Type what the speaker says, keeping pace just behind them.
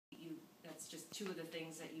just two of the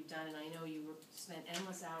things that you've done, and I know you spent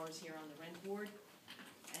endless hours here on the rent board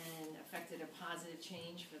and affected a positive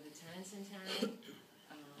change for the tenants in town.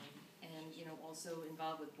 And also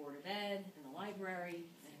involved with Board of Ed and the library,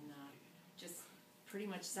 and just pretty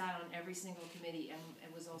much sat on every single committee, and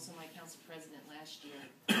was also my council president last year.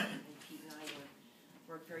 And Pete and I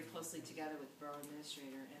worked very closely together with the borough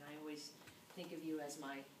administrator, and I always think of you as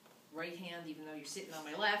my right hand, even though you're sitting on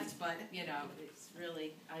my left, but it's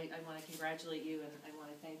really, I want to congratulate you, and I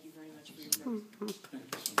want to thank you very much for your service. Thank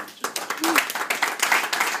you so much.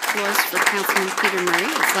 Applause for Councilman Peter Murray,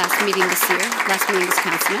 his last meeting this year, last meeting as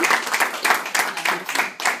councilman.